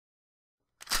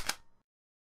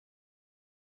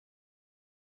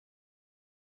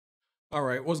All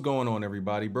right, what's going on,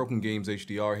 everybody? Broken Games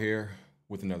HDR here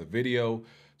with another video.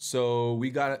 So we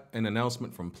got an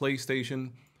announcement from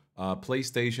PlayStation.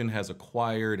 PlayStation has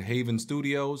acquired Haven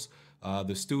Studios,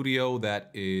 the studio that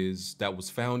was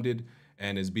founded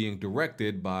and is being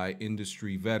directed by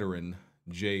industry veteran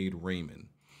Jade Raymond.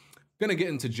 Gonna get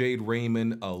into Jade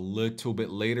Raymond a little bit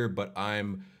later, but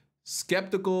I'm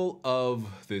skeptical of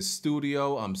this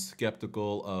studio. I'm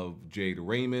skeptical of Jade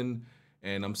Raymond,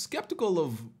 and I'm skeptical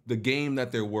of the game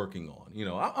that they're working on.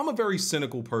 I'm a very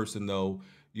cynical person, though.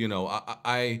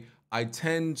 I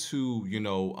tend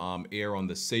to err on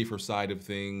the safer side of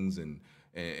things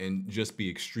and just be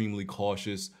extremely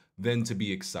cautious than to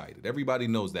be excited. Everybody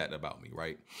knows that about me,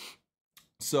 right?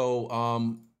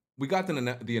 So we got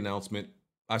the announcement.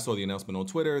 I saw the announcement on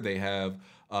Twitter. They have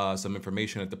some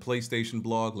information at the PlayStation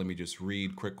blog. Let me just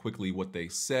read quickly what they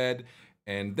said.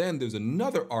 And then there's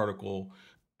another article,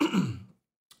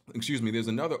 excuse me, there's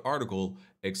another article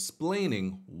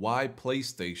explaining why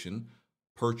PlayStation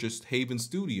purchased Haven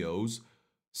Studios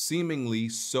seemingly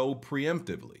so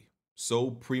preemptively,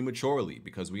 so prematurely,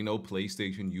 because we know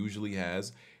PlayStation usually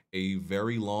has a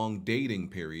very long dating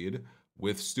period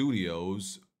with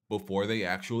studios before they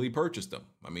actually purchased them.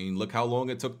 I mean, look how long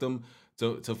it took them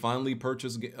to finally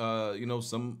purchase, a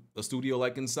studio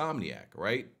like Insomniac,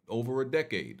 right? Over a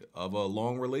decade of a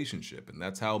long relationship, and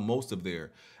that's how most of their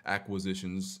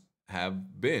acquisitions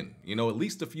have been. At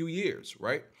least a few years,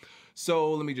 right?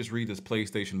 So let me just read this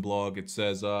PlayStation blog. It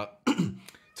says,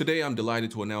 today I'm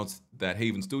delighted to announce that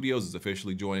Haven Studios is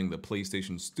officially joining the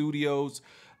PlayStation Studios.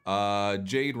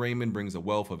 Jade Raymond brings a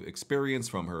wealth of experience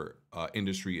from her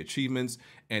industry achievements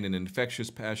and an infectious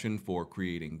passion for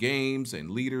creating games and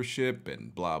leadership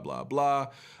and blah, blah, blah.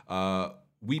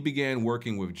 We began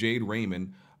working with Jade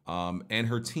Raymond and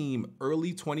her team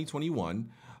early 2021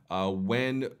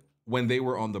 when they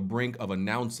were on the brink of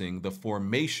announcing the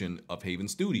formation of Haven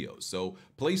Studios. So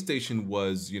PlayStation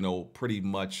was, pretty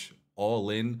much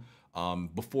all in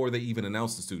before they even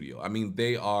announced the studio. I mean,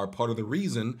 they are part of the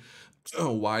reason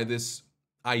why this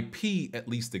IP at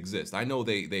least exists. I know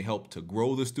they helped to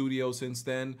grow the studio since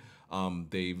then.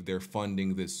 They're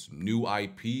funding this new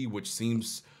IP, which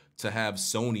seems to have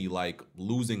Sony like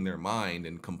losing their mind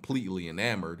and completely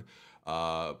enamored.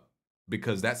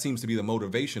 Because that seems to be the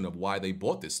motivation of why they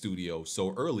bought this studio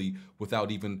so early without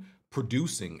even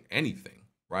producing anything,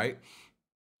 right?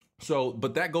 So,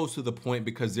 but that goes to the point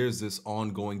because there's this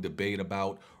ongoing debate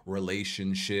about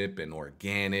relationship and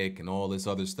organic and all this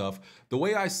other stuff. The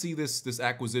way I see this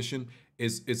acquisition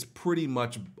is it's pretty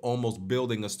much almost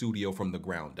building a studio from the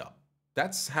ground up.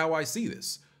 That's how I see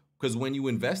this. Because when you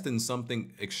invest in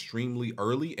something extremely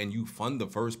early and you fund the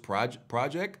first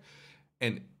project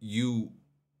and you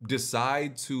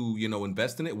decide to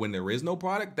invest in it when there is no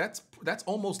product, that's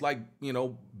almost like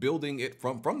building it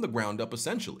from the ground up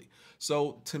essentially.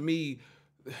 So to me,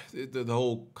 the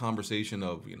whole conversation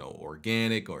of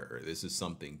organic or this is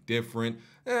something different,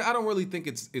 I don't really think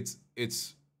it's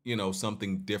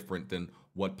something different than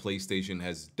what PlayStation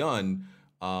has done,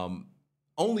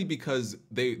 only because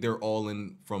they're all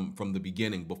in from the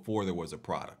beginning before there was a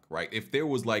product, right? If there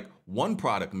was like one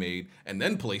product made and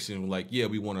then PlayStation was like, yeah,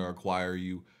 we want to acquire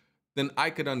you, then I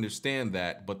could understand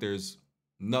that, but there's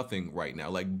nothing right now.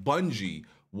 Like Bungie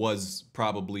was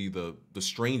probably the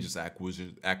strangest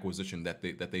acquisition that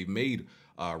they've made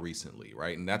recently,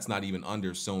 right? And that's not even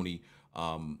under Sony,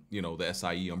 the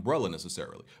SIE umbrella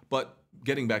necessarily. But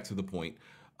getting back to the point,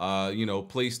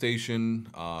 PlayStation,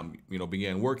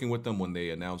 began working with them when they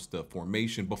announced the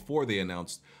formation, before they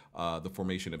announced the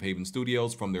formation of Haven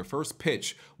Studios. From their first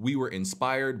pitch, we were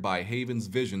inspired by Haven's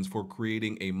visions for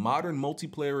creating a modern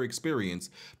multiplayer experience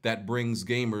that brings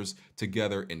gamers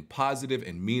together in positive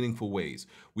and meaningful ways.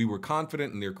 We were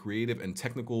confident in their creative and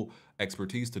technical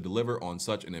expertise to deliver on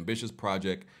such an ambitious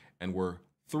project and were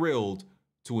thrilled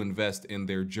to invest in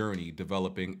their journey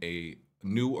developing a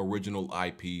new original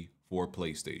IP for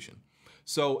PlayStation.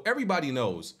 So everybody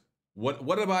knows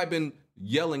what have I been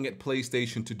yelling at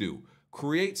PlayStation to do?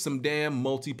 Create some damn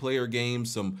multiplayer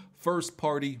games, some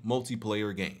first-party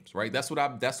multiplayer games, right? That's what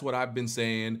I've been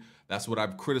saying. That's what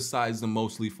I've criticized them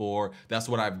mostly for. That's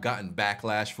what I've gotten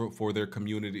backlash for their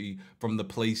community from the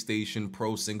PlayStation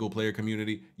Pro single-player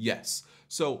community. Yes.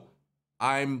 So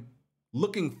I'm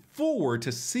looking forward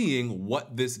to seeing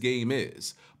what this game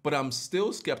is, but I'm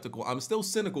still skeptical. I'm still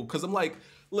cynical because I'm like,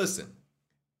 listen,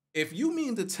 if you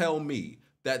mean to tell me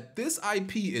that this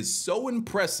IP is so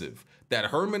impressive that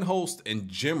Herman Holst and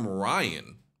Jim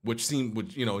Ryan,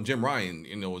 Jim Ryan,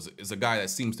 is a guy that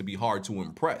seems to be hard to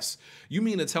impress. You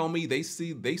mean to tell me they've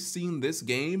seen this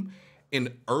game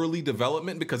in early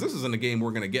development? Because this isn't a game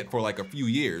we're gonna get for like a few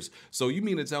years. So you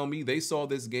mean to tell me they saw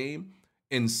this game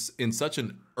in such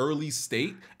an early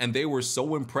state and they were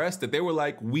so impressed that they were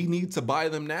like, we need to buy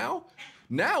them now?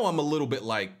 Now I'm a little bit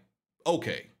like,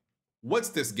 okay, what's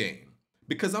this game?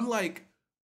 Because I'm like,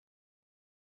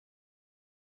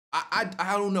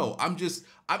 I don't know. I'm just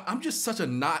such a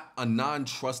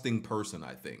non-trusting person.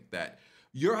 I think that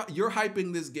you're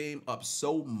hyping this game up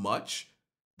so much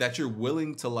that you're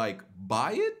willing to like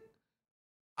buy it.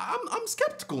 I'm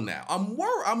skeptical now.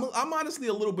 I'm honestly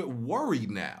a little bit worried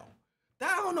now.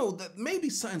 That I don't know, that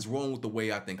maybe something's wrong with the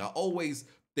way I think. I always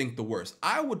think the worst.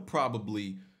 I would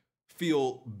probably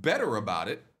feel better about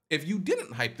it if you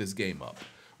didn't hype this game up,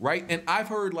 right? And I've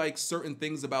heard like certain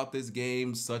things about this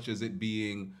game, such as it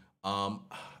being, I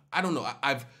don't know,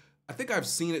 I think I've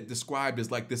seen it described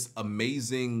as like this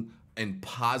amazing and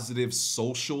positive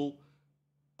social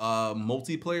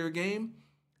multiplayer game.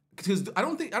 Because I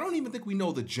don't even think we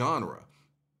know the genre.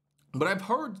 But I've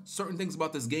heard certain things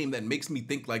about this game that makes me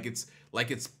think like it's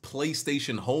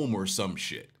PlayStation Home or some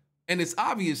shit. And it's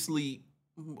obviously,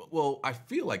 well, I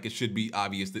feel like it should be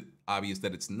obvious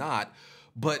that it's not,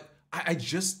 but I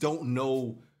just don't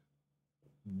know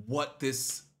what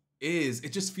this is.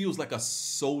 It just feels like a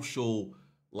social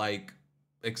like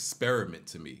experiment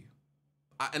to me.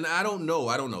 And I don't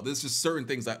know. There's just certain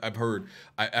things I've heard,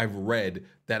 I've read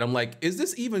that I'm like, is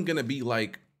this even gonna be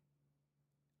like,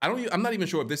 I'm not even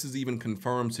sure if this is even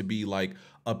confirmed to be like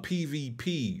a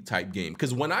PvP type game.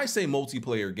 Because when I say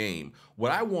multiplayer game,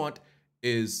 what I want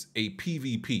is a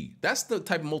PvP. That's the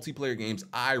type of multiplayer games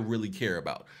I really care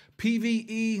about.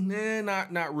 PvE, nah,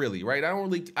 not really, right?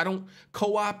 I don't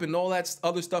co-op and all that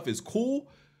other stuff is cool.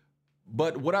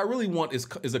 But what I really want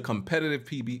is a competitive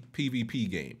PvP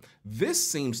game. This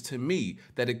seems to me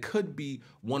that it could be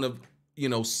one of,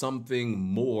 something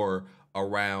more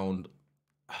around,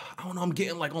 I don't know, I'm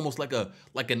getting like almost like an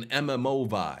MMO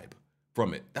vibe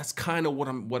from it. That's kind of what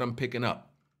I'm picking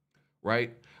up,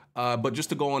 right? But just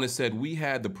to go on, it said, we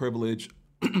had the privilege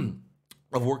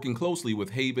of working closely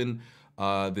with Haven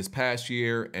this past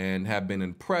year and have been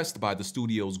impressed by the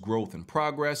studio's growth and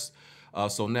progress.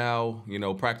 So now,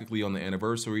 practically on the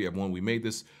anniversary of when we made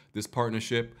this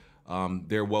partnership,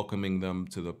 they're welcoming them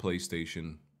to the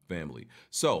PlayStation family.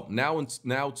 So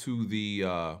now to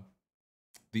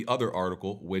the other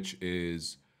article, which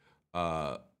is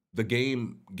the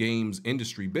Games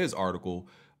Industry Biz article,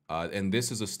 and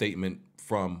this is a statement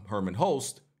from Herman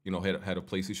Hulst, head of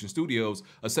PlayStation Studios,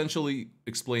 essentially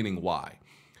explaining why.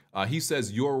 He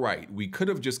says, you're right. We could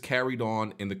have just carried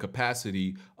on in the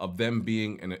capacity of them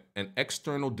being an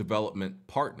external development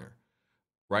partner,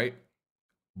 right?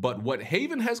 But what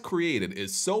Haven has created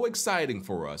is so exciting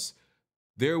for us.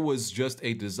 There was just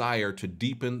a desire to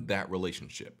deepen that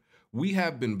relationship. We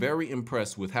have been very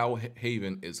impressed with how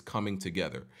Haven is coming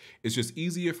together. It's just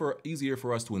easier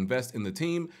for us to invest in the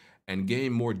team and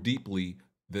game more deeply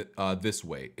this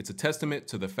way. It's a testament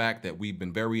to the fact that we've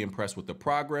been very impressed with the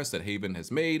progress that Haven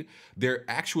has made. They're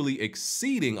actually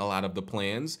exceeding a lot of the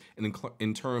plans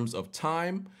in terms of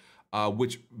time,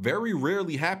 which very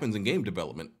rarely happens in game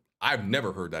development. I've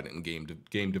never heard that in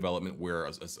game development where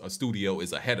a studio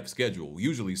is ahead of schedule.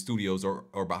 Usually studios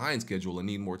are behind schedule and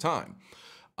need more time.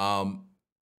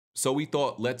 So we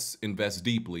thought, let's invest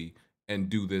deeply and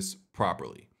do this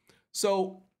properly.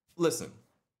 So listen,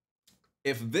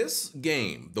 if this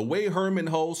game, the way Herman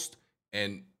Hulst,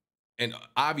 and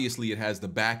obviously it has the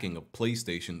backing of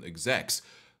PlayStation execs,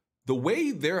 the way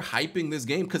they're hyping this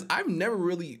game, because I've never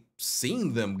really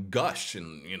seen them gush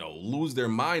and lose their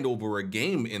mind over a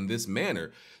game in this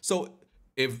manner. So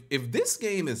if this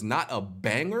game is not a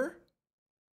banger,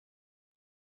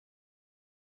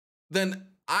 then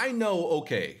I know,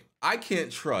 okay, I can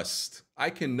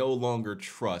no longer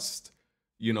trust,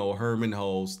 Herman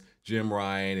Hulst, Jim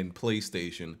Ryan, and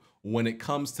PlayStation when it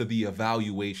comes to the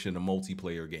evaluation of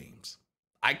multiplayer games.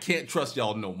 I can't trust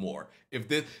y'all no more.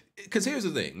 Because here's the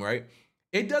thing, right?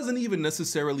 It doesn't even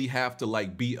necessarily have to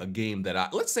like be a game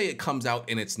that let's say it comes out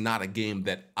and it's not a game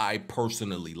that I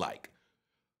personally like.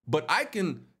 But I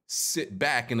can sit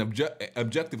back and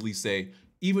objectively say,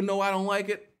 even though I don't like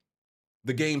it,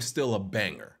 the game's still a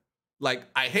banger. Like,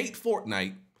 I hate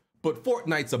Fortnite, but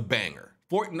Fortnite's a banger.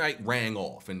 Fortnite rang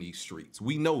off in these streets.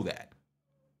 We know that.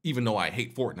 Even though I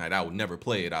hate Fortnite, I would never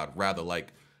play it. I'd rather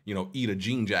like, eat a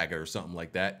jean jacket or something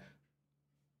like that.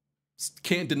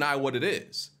 Can't deny what it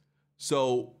is.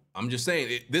 So I'm just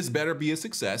saying, this better be a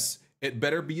success. It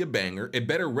better be a banger. It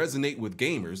better resonate with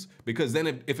gamers, because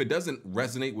then if it doesn't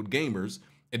resonate with gamers,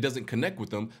 it doesn't connect with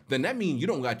them, then that means you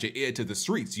don't got your ear to the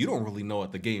streets. You don't really know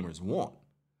what the gamers want.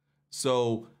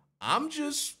 So I'm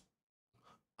just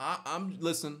I'm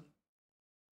listen.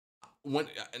 When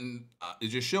and it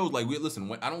just shows like we listen.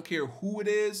 When I don't care who it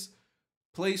is,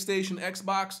 PlayStation,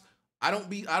 Xbox. I don't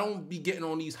be getting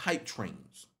on these hype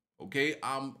trains. Okay,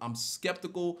 I'm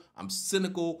skeptical. I'm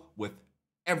cynical with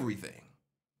everything,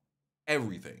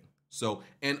 everything. So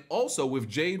and also with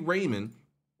Jade Raymond,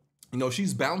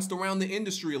 she's bounced around the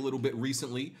industry a little bit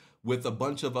recently with a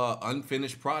bunch of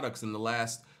unfinished products in the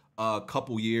last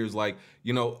couple years. Like,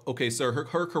 okay, sir,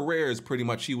 her career is pretty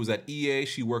much, she was at EA.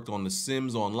 She worked on The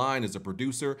Sims Online as a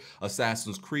producer.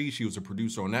 Assassin's Creed, she was a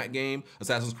producer on that game.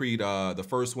 Assassin's Creed, the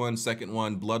first one, second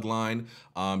one, Bloodline.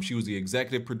 She was the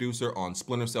executive producer on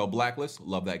Splinter Cell Blacklist.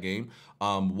 Love that game.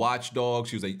 Watch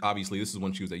Dogs, obviously, this is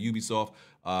when she was at Ubisoft.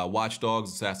 Watch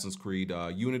Dogs, Assassin's Creed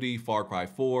Unity, Far Cry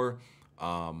 4.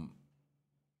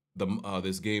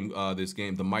 This game,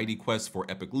 The Mighty Quest for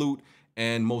Epic Loot,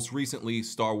 and most recently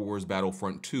Star Wars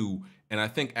Battlefront 2. And I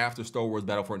think after Star Wars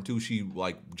Battlefront 2, she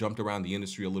like jumped around the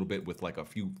industry a little bit with like a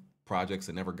few projects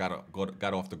and never got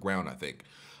off the ground, I think.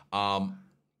 So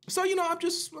I'm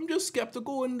just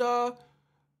skeptical, and I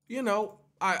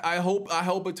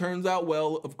hope it turns out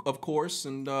well, of course,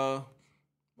 and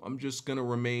I'm just gonna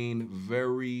remain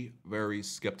very, very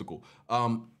skeptical,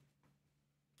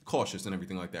 cautious and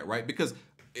everything like that, right? Because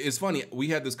it's funny, we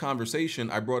had this conversation.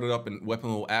 I brought it up in Weapon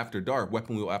Wheel After Dark.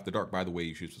 Weapon Wheel After Dark, by the way,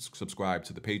 you should subscribe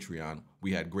to the Patreon.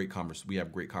 We have great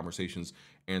conversations,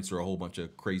 answer a whole bunch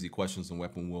of crazy questions in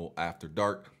Weapon Wheel After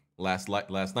Dark. Last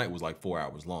night was like 4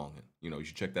 hours long. You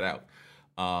should check that out.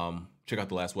 Check out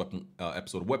the last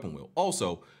episode of Weapon Wheel.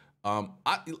 Also,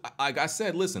 like I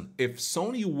said, listen, if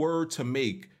Sony were to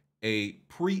make a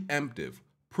preemptive,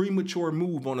 premature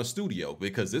move on a studio,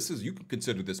 because you can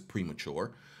consider this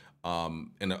premature, and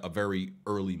a very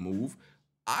early move,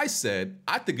 I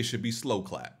think it should be slow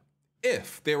clap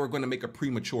if they were going to make a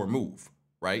premature move,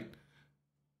 right?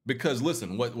 Because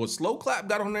listen, what slow clap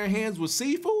got on their hands with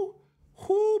Sifu,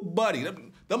 whoo, buddy,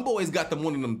 them boys got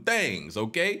one of them things,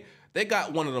 okay? They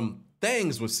got one of them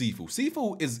things with Sifu.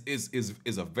 Sifu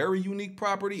is a very unique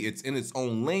property. It's in its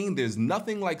own lane. There's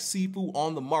nothing like Sifu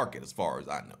on the market as far as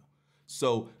I know.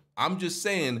 So I'm just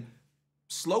saying,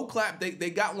 slow clap, they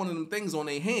got one of them things on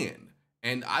their hand.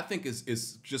 And I think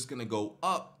it's just gonna go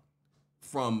up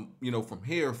from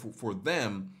here for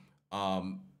them.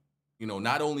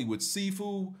 Not only with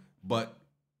Sifu, but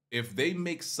if they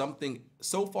make something,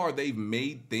 so far they've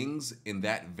made things in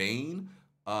that vein.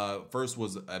 First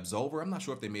was Absolver. I'm not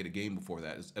sure if they made a game before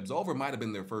that. Absolver might have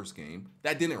been their first game.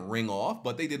 That didn't ring off,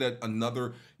 but they did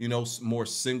another, more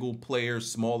single player,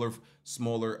 smaller,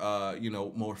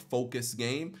 more focused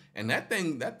game. And that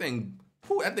thing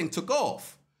took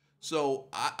off. So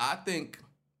I think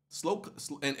slow,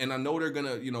 and I know they're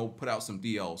gonna, put out some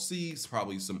DLCs,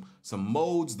 probably some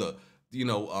modes. The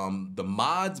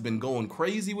mods been going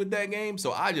crazy with that game.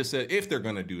 So I just said, if they're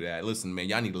gonna do that, listen, man,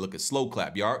 y'all need to look at Slow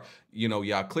Clap. Y'all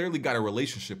clearly got a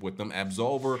relationship with them.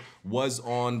 Absolver was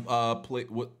on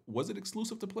was it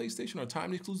exclusive to PlayStation or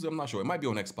timed exclusive? I'm not sure. It might be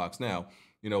on Xbox now.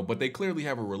 But they clearly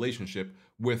have a relationship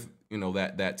with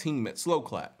that team at Slow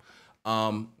Clap.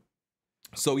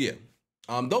 So yeah.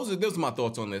 Those are my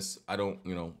thoughts on this. I don't,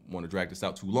 want to drag this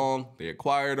out too long. They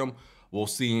acquired them. We'll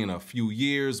see in a few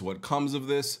years what comes of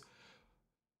this.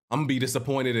 I'm gonna be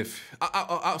disappointed if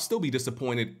I'll still be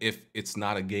disappointed if it's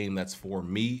not a game that's for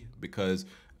me, because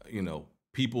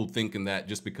people thinking that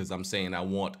just because I'm saying I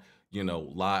want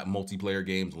live multiplayer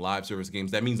games, live service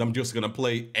games, that means I'm just gonna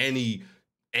play any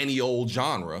old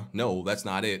genre. No, that's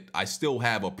not it. I still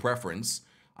have a preference.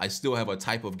 I still have a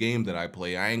type of game that I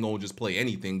play. I ain't gonna just play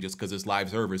anything just because it's live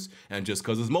service and just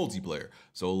because it's multiplayer.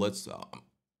 So let's, I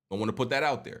want to put that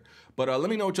out there. But let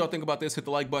me know what y'all think about this. Hit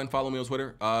the like button, follow me on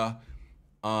Twitter.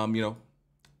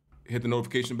 Hit the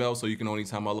notification bell so you can know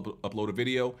anytime I'll upload a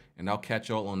video, and I'll catch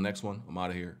y'all on the next one. I'm out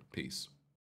of here. Peace.